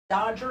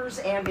Dodgers,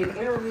 and in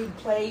interleague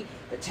play,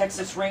 the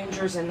Texas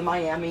Rangers and the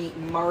Miami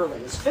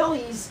Marlins.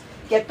 Phillies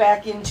get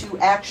back into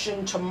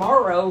action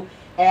tomorrow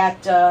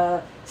at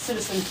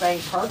Citizens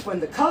Bank Park when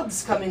the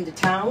Cubs come into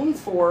town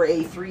for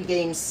a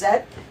 3-game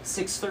set.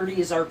 6:30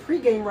 is our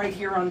pregame right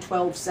here on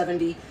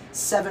 1270.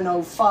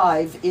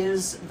 7:05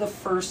 is the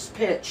first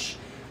pitch.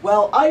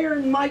 Well,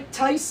 Iron Mike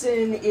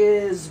Tyson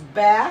is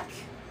back.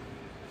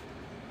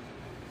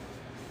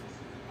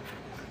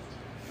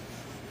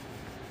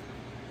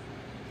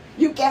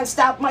 You Can't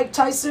Stop Mike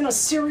Tyson, a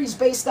series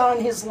based on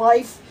his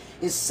life,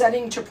 is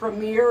setting to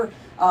premiere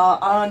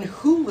on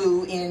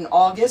Hulu in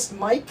August.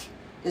 Mike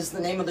is the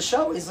name of the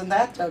show. Isn't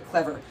that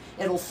clever?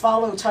 It'll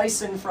follow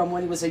Tyson from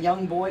when he was a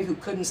young boy who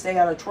couldn't stay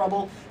out of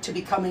trouble to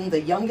becoming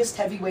the youngest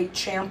heavyweight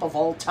champ of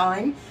all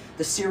time.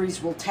 The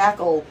series will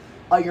tackle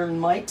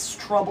Iron Mike's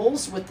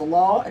troubles with the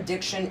law,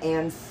 addiction,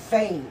 and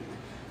fame.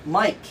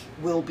 Mike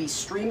will be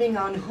streaming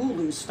on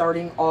Hulu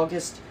starting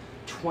August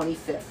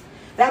 25th.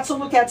 That's a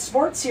look at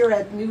sports here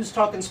at News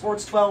Talking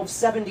Sports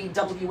 1270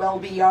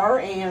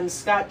 WLBR, and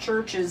Scott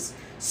Church is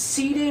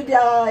seated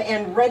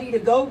and ready to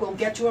go. We'll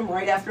get to him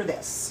right after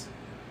this.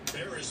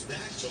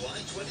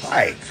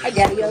 Hi. Hi,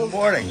 Daddy. Good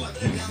morning.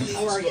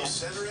 How are you?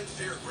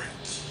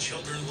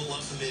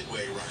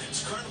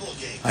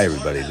 Hi,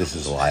 everybody. This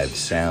is a live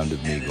sound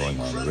of me going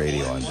on the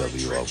radio on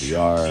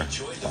WLBR.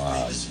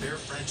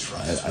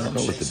 I don't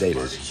know what the date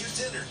is.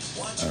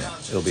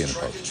 It'll be in the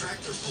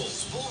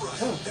post.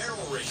 Oh,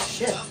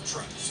 shit.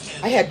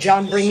 I had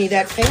John bring me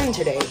that fan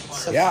today.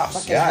 So Yeah,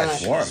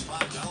 it's warm.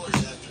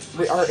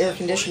 Our air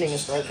conditioning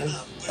is broken.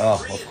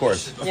 Oh, of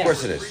course. Of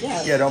course it is.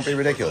 Yeah, don't be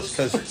ridiculous.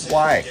 Because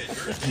why?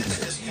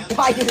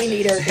 Why do we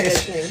need air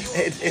conditioning?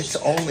 It's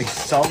only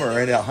summer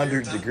and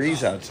 100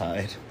 degrees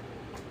outside.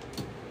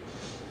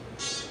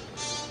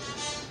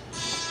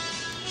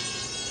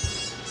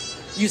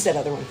 Use that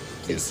other one.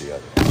 Use the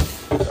other one.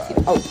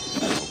 Oh,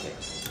 okay.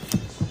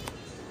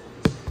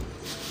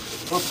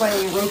 We're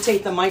playing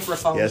Rotate the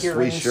Microphone Yes, here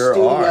we in sure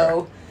studio.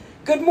 are.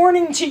 Good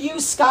morning to you,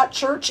 Scott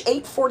Church.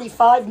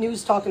 8:45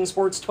 News Talking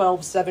Sports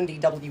 1270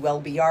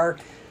 WLBR.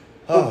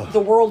 The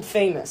world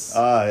famous.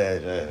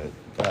 I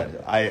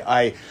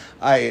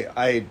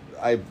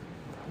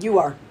You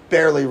are.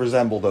 barely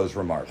resemble those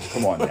remarks.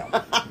 Come on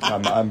now.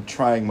 I'm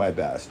trying my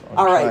best.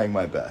 All right. Trying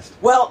my best.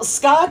 Well,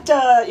 Scott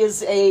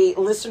is a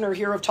listener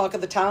here of Talk of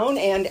the Town,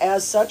 and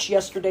as such,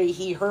 yesterday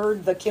he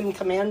heard the Kim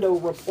Commando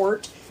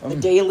report, the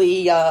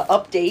daily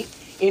update,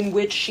 in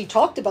which she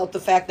talked about the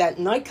fact that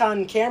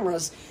Nikon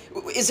cameras.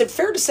 Is it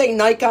fair to say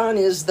Nikon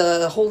is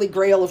the holy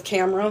grail of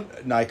camera?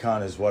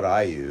 Nikon is what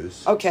I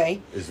use.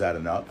 Okay. Is that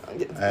enough?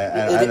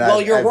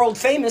 Well, you're world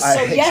famous,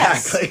 so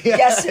yes. Exactly.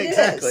 Yes, it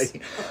exactly.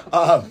 is.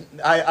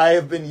 I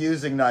have been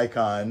using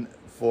Nikon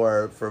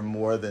for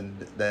more than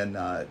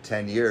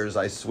 10 years.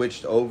 I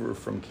switched over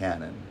from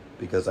Canon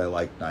because I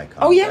like Nikon.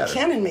 Oh, yeah, better.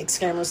 Canon makes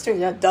cameras too.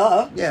 Yeah,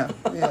 duh. Yeah,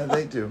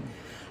 they do.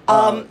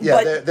 But,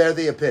 they're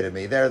the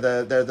epitome. They're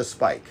the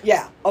spike.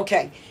 Yeah,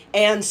 okay.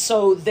 And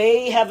so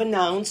they have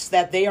announced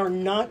that they are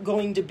not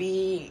going to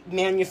be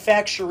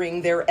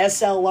manufacturing their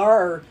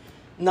SLR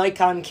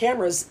Nikon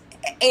cameras,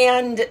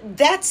 and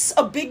that's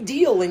a big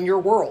deal in your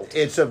world.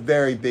 It's a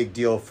very big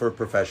deal for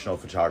professional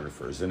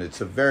photographers, and it's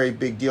a very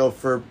big deal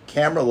for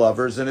camera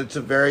lovers, and it's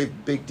a very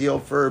big deal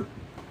for...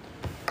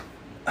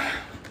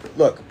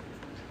 Look,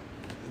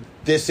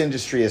 this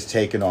industry has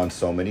taken on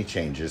so many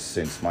changes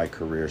since my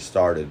career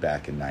started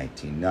back in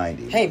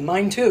 1990. Hey,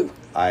 mine too.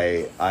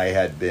 I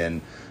had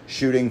been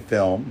shooting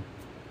film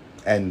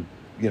and,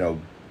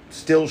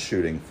 still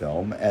shooting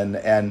film.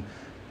 And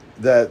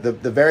the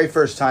very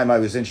first time I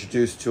was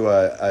introduced to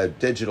a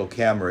digital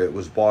camera, it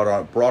was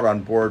brought on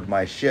board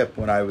my ship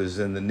when I was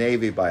in the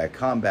Navy by a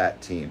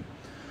combat team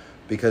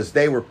because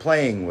they were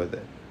playing with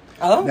it.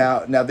 Oh.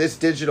 Now this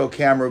digital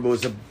camera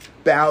was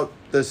about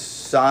the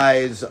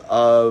size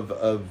of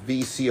a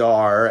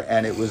VCR,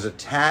 and it was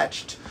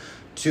attached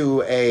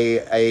to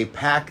a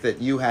pack that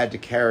you had to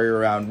carry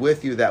around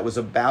with you that was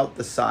about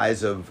the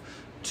size of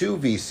 2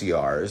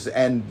 VCRs,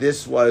 and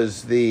this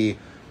was the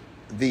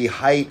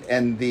height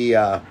and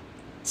the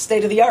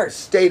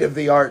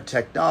state-of-the-art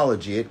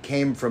technology. It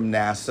came from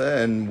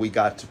NASA, and we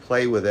got to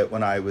play with it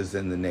when I was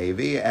in the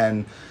Navy,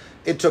 and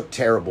it took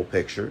terrible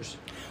pictures.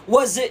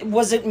 Was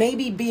it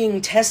maybe being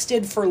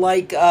tested for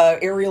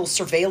aerial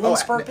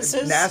surveillance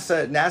purposes?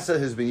 NASA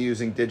has been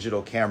using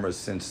digital cameras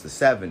since the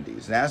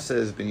 70s. NASA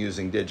has been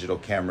using digital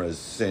cameras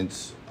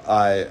since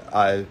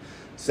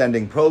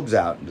sending probes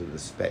out into the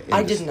space.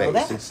 I didn't know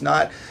that.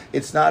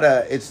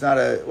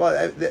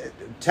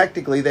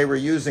 Technically they were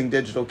using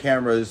digital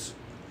cameras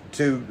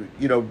to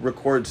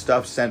record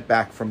stuff sent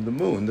back from the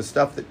moon. The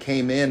stuff that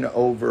came in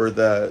over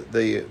the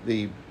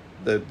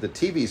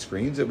TV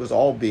screens, it was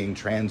all being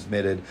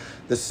transmitted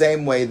the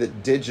same way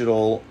that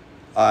digital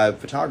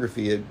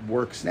photography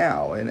works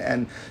now,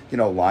 and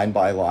line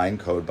by line,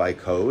 code by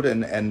code,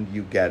 and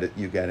you get an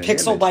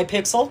pixel image. by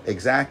pixel.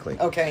 Exactly.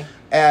 Okay.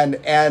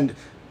 And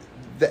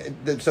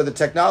So the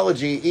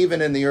technology,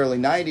 even in the early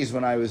 '90s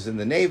when I was in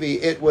the Navy,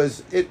 it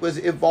was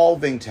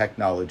evolving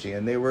technology,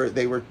 and they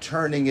were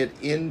turning it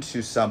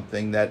into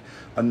something that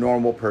a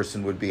normal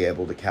person would be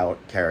able to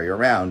carry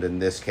around. In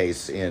this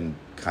case, in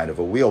kind of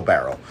a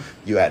wheelbarrow,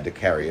 you had to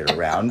carry it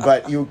around,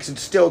 but you could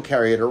still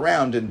carry it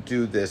around and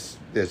do this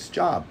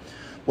job.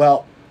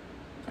 Well,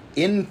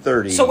 in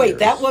 30 So wait,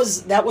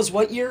 years, that was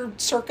what year,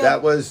 circa?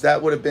 that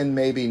would have been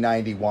maybe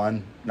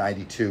 91,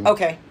 92.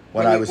 Okay.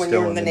 When I was when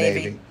still you were in the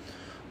Navy.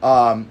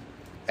 And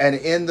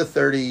in the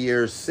 30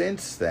 years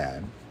since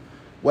then,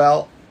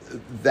 well,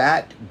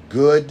 that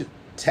good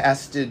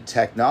tested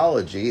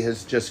technology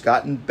has just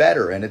gotten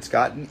better, and it's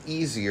gotten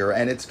easier,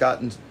 and it's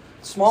gotten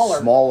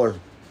smaller.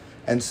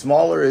 And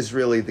smaller is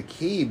really the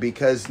key,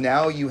 because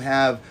now you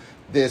have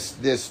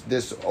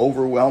this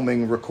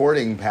overwhelming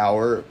recording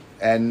power,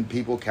 and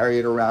people carry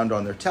it around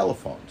on their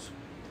telephones.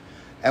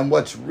 And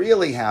what's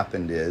really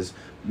happened is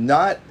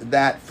not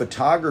that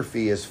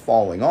photography is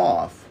falling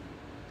off.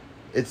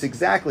 It's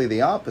exactly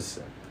the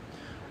opposite.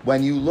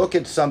 When you look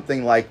at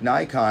something like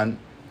Nikon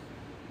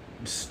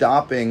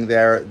stopping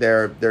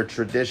their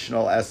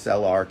traditional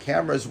SLR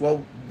cameras,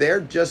 well,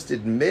 they're just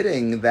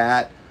admitting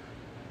that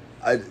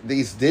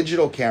these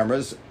digital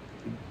cameras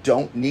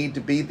don't need to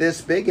be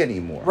this big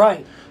anymore.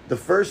 Right. The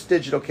first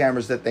digital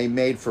cameras that they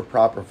made for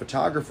proper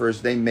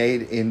photographers, they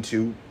made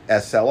into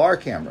SLR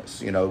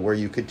cameras, where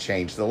you could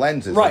change the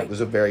lenses. Right. It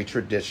was a very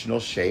traditional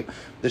shape,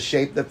 the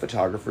shape that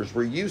photographers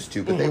were used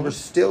to, but they were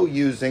still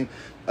using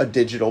a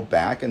digital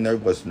back, and there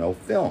was no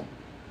film.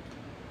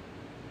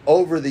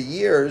 Over the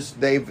years,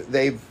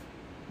 they've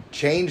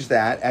changed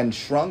that and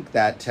shrunk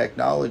that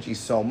technology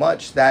so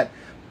much that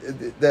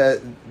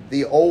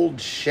the old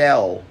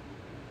shell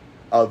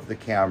of the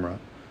camera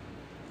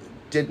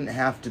didn't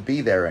have to be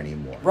there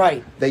anymore.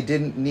 Right. They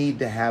didn't need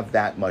to have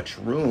that much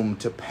room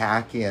to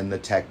pack in the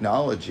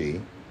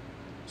technology,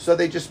 so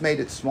they just made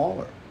it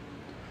smaller.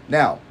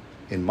 Now,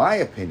 in my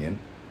opinion,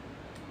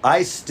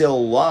 I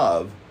still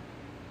love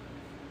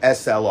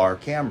SLR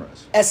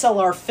cameras.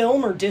 SLR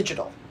film or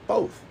digital?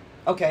 Both.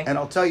 Okay. And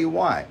I'll tell you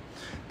why.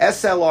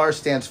 SLR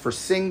stands for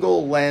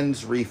single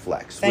lens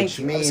reflex, Thank which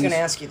you. means I was going to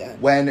ask you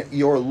that. When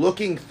you're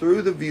looking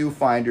through the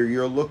viewfinder,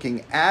 you're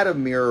looking at a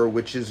mirror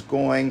which is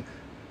going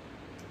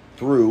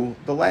through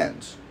the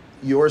lens.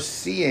 You're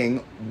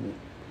seeing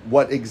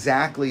what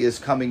exactly is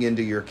coming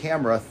into your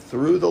camera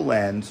through the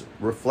lens,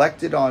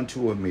 reflected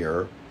onto a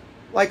mirror,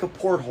 like a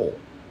porthole.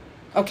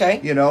 Okay.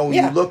 You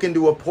look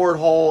into a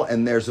porthole,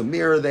 and there's a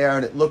mirror there,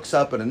 and it looks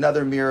up at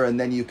another mirror, and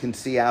then you can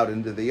see out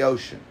into the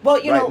ocean.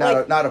 Well,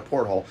 not a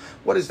porthole.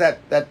 What is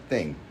that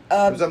thing?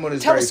 Someone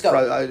is telescope.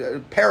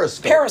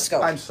 Periscope.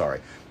 Periscope. I'm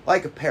sorry.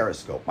 Like a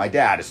periscope. My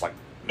dad is like,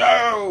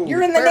 no!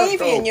 You're in the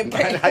periscope. Navy, and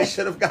you... I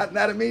should have gotten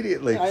that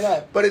immediately. I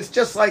know. But it's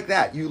just like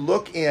that. You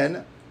look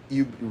in,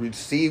 you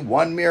see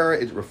one mirror,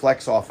 it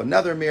reflects off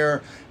another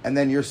mirror, and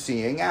then you're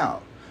seeing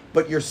out.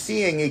 But you're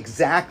seeing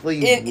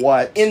exactly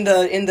what... In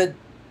the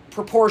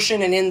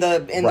proportion and in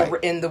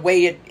the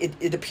way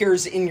it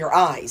appears in your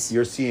eyes.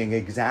 You're seeing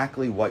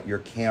exactly what your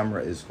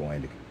camera is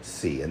going to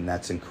see, and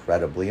that's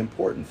incredibly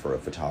important for a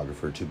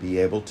photographer, to be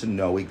able to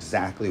know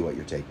exactly what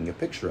you're taking a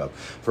picture of,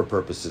 for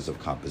purposes of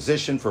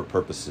composition, for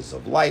purposes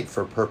of light,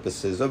 for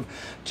purposes of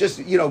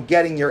just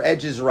getting your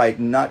edges right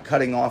and not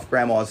cutting off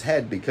grandma's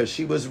head because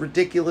she was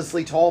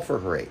ridiculously tall for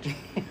her age.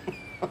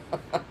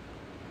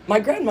 My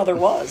grandmother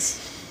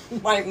was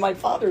my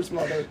father's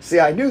mother. See,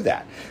 I knew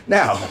that.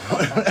 Now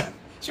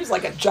she was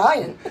like a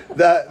giant.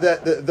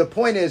 The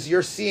point is,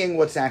 you're seeing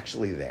what's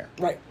actually there.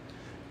 Right.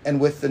 And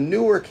with the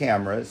newer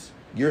cameras,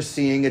 you're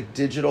seeing a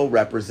digital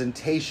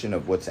representation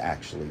of what's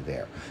actually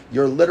there.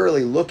 You're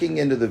literally looking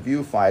into the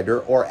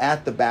viewfinder or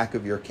at the back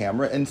of your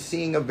camera and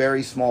seeing a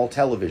very small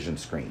television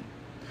screen,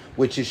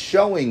 which is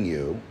showing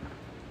you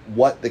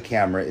what the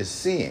camera is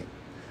seeing.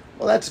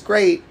 Well, that's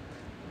great,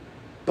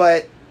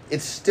 but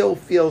it still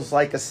feels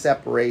like a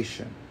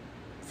separation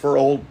for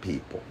old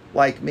people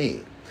like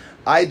me.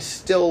 I'd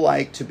still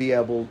like to be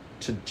able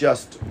to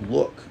just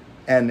look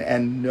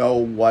and know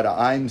what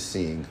I'm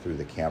seeing through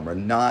the camera,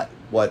 not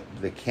what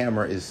the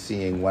camera is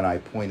seeing when I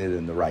point it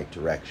in the right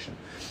direction.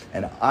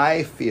 And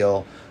I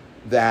feel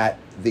that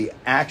the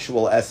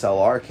actual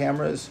SLR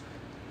cameras,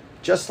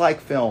 just like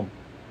film,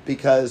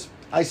 because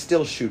I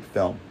still shoot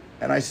film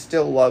and I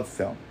still love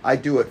film. I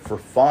do it for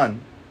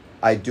fun.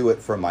 I do it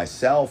for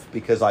myself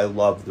because I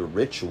love the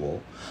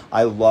ritual.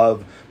 I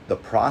love the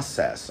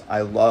process.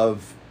 I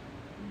love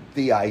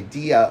the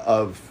idea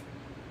of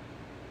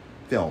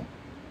film.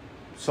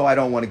 So I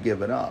don't want to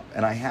give it up,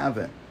 and I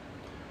haven't.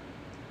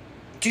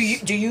 Do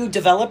you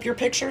develop your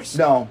pictures?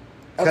 No,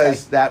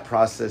 because that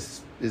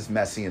process is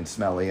messy and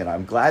smelly, and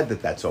I'm glad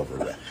that that's over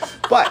with.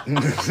 But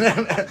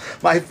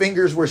my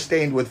fingers were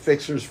stained with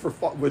Fixer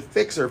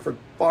for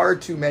far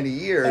too many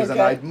years,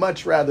 and I'd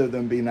much rather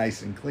them be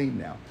nice and clean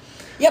now.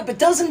 Yeah, but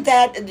doesn't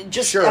that,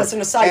 just as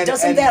an aside,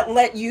 doesn't that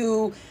let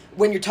you,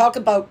 when you talk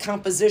about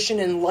composition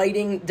and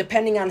lighting,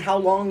 depending on how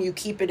long you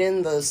keep it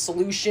in the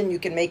solution, you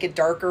can make it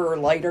darker or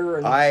lighter?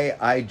 And...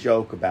 I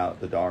joke about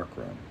the dark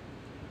room.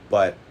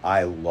 but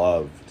I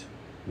loved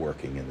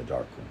working in the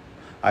darkroom.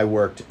 I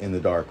worked in the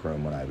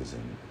darkroom when I was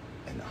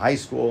in high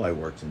school. I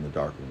worked in the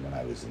darkroom when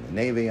I was in the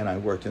Navy, and I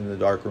worked in the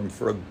darkroom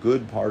for a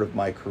good part of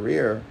my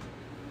career,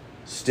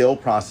 still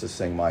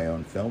processing my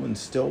own film and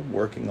still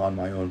working on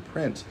my own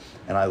print.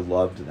 And I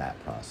loved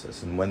that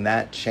process. And when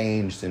that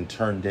changed and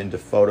turned into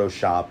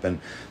Photoshop and,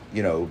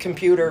 you know,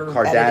 computer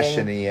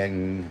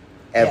Kardashian-ing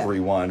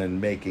everyone and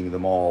making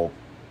them all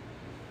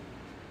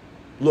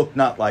look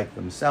not like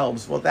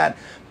themselves, well, that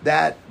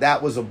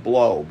was a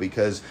blow,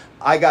 because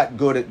I got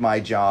good at my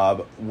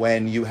job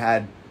when you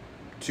had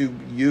to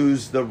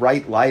use the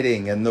right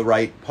lighting and the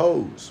right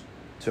pose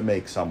to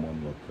make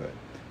someone look good.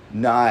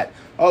 Not,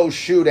 oh,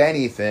 shoot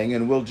anything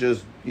and we'll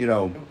just, you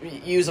know,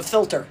 use a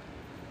filter.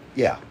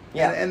 Yeah.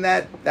 Yeah. And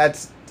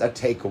that's a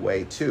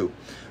takeaway too.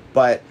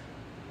 But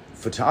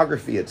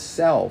photography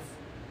itself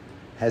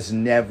has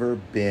never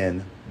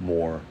been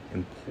more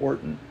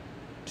important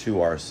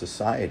to our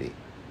society.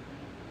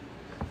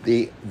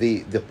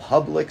 The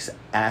public's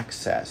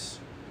access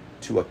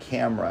to a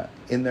camera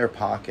in their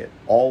pocket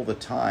all the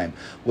time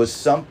was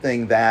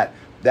something that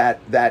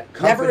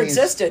companies, never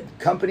existed.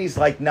 Companies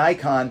like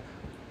Nikon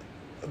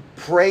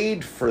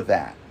prayed for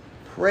that.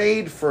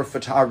 Prayed for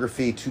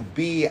photography to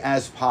be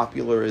as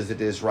popular as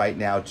it is right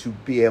now, to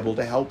be able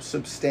to help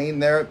sustain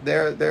their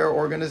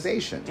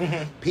organizations.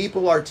 Mm-hmm.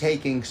 People are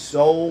taking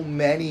so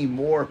many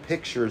more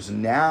pictures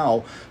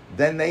now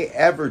than they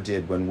ever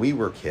did when we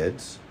were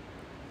kids.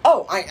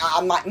 Oh,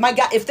 my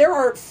God! If there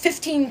are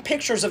 15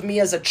 pictures of me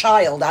as a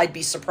child, I'd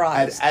be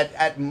surprised.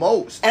 At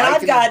most. And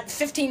I've got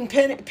 15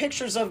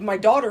 pictures of my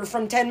daughter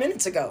from 10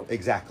 minutes ago.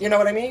 Exactly. You know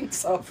what I mean?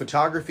 So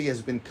photography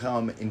has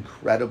become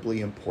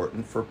incredibly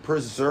important for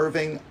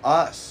preserving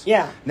us.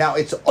 Yeah. Now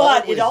it's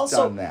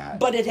done that.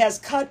 But it has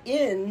cut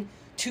in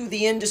to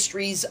the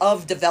industries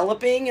of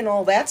developing and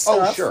all that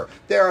stuff. Oh, sure.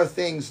 There are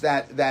things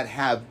that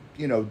have,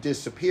 you know,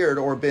 disappeared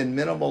or been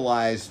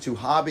minimalized to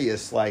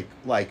hobbyists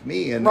like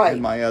me and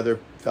my other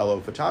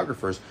fellow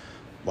photographers,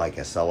 like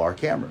SLR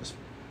cameras.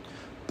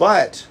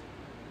 But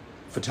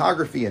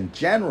photography in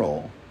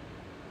general,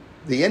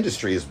 the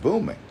industry is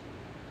booming.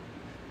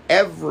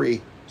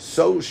 Every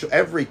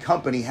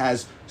company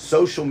has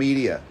social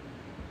media,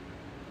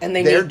 and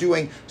they're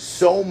doing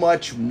so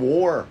much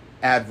more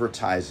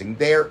advertising.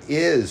 There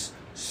is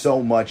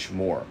so much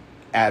more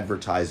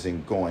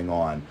advertising going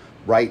on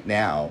right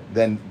now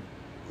than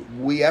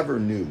we ever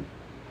knew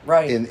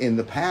in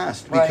the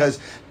past, because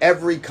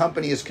every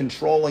company is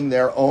controlling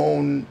their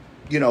own,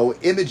 you know,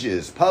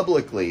 images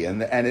publicly,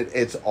 and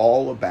it's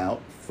all about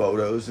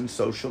photos and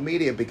social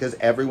media, because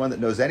everyone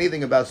that knows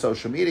anything about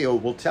social media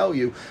will tell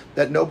you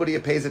that nobody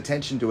pays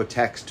attention to a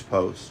text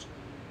post.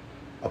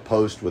 A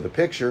post with a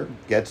picture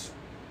gets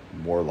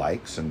more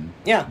likes and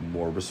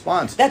more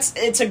response.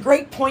 It's a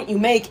great point you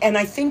make, and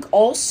I think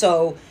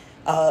also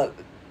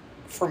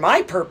for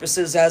my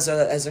purposes as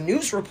a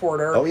news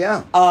reporter,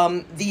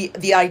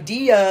 the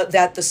idea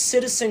that the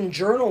citizen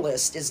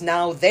journalist is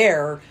now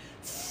there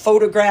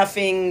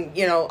photographing,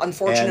 you know,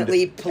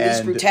 unfortunately, police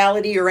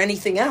brutality or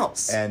anything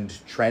else, and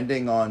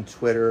trending on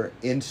Twitter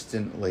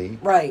instantly.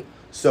 Right.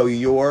 So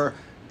your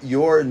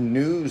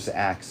news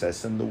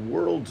access and the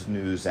world's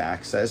news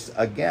access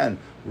again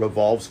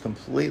revolves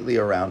completely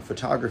around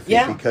photography,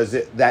 because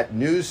that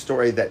news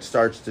story that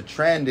starts to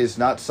trend is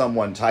not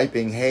someone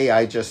typing, "Hey,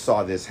 I just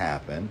saw this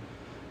happen."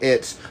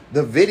 It's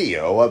the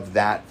video of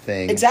that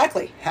thing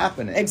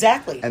happening.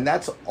 Exactly. And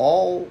that's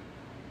all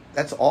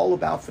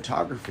about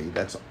photography.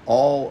 That's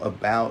all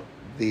about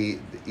the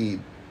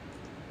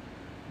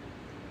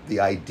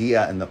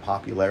idea and the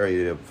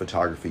popularity of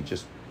photography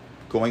just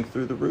going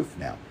through the roof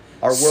now.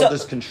 Our world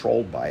is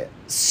controlled by it.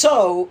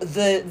 So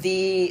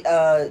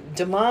the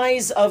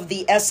demise of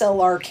the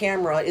SLR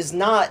camera is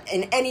not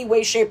in any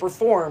way, shape, or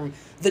form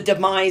the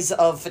demise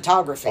of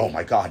photography. Oh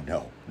my God,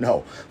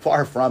 no,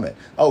 far from it.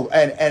 Oh,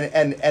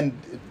 and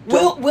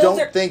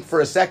don't think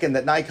for a second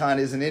that Nikon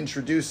isn't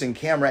introducing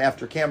camera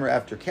after camera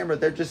after camera.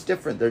 They're just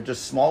different. They're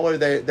just smaller.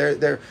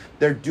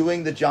 They're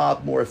doing the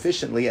job more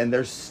efficiently, and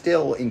they're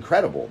still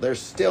incredible. They're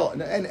still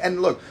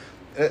and look,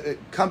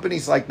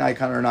 companies like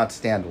Nikon are not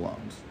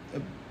standalones.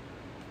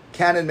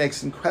 Canon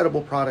makes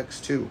incredible products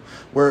too.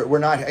 We're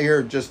not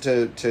here just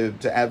to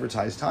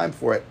advertise time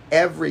for it.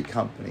 Every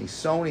company,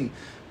 Sony,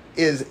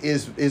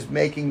 is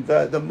making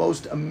the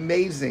most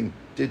amazing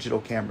digital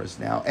cameras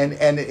now, and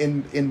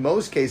in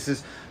most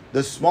cases,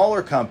 the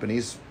smaller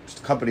companies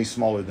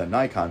smaller than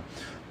Nikon,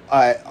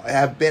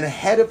 have been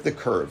ahead of the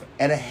curve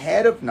and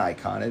ahead of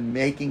Nikon in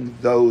making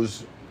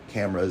those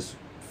cameras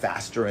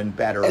faster and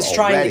better. As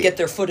trying to get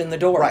their foot in the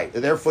door.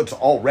 Their foot's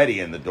already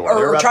in the door.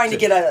 Or trying to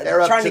get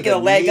a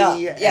leg up.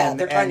 Yeah,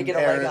 they're trying to get a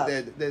leg up.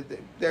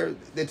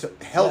 It's a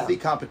healthy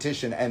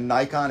competition, and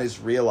Nikon is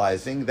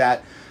realizing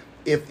that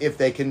if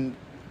they can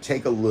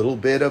take a little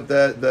bit of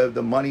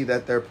the money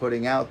that they're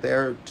putting out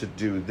there to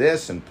do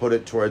this and put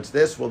it towards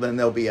this, well, then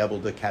they'll be able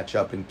to catch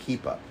up and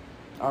keep up.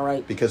 All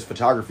right. Because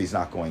photography's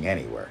not going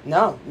anywhere.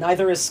 No,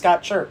 neither is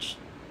Scott Church.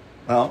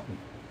 Well,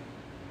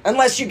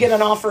 Unless you get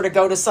an offer to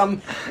go to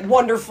some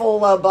wonderful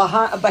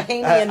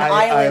Bahamian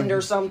island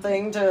or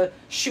something to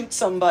shoot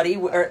somebody,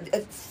 or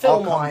film-wise.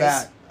 I'll come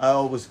back. I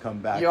always come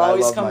back. You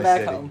always I love come my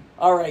back city. home.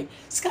 All right.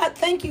 Scott,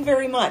 thank you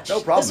very much.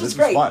 No problem. This was This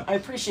great. was fun. I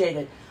appreciate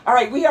it. All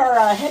right, we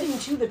are heading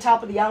to the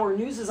top of the hour.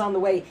 News is on the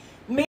way.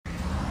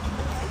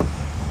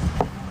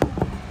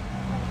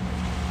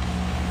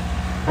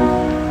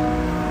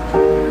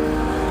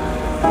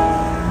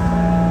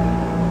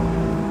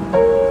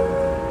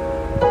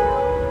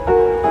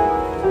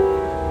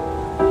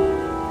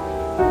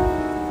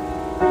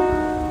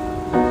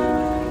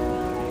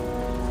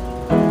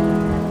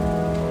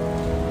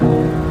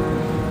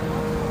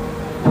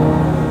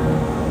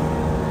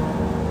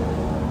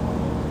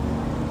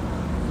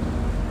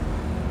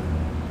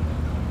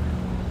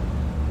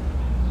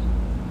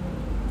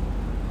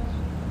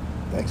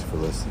 Thanks for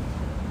listening.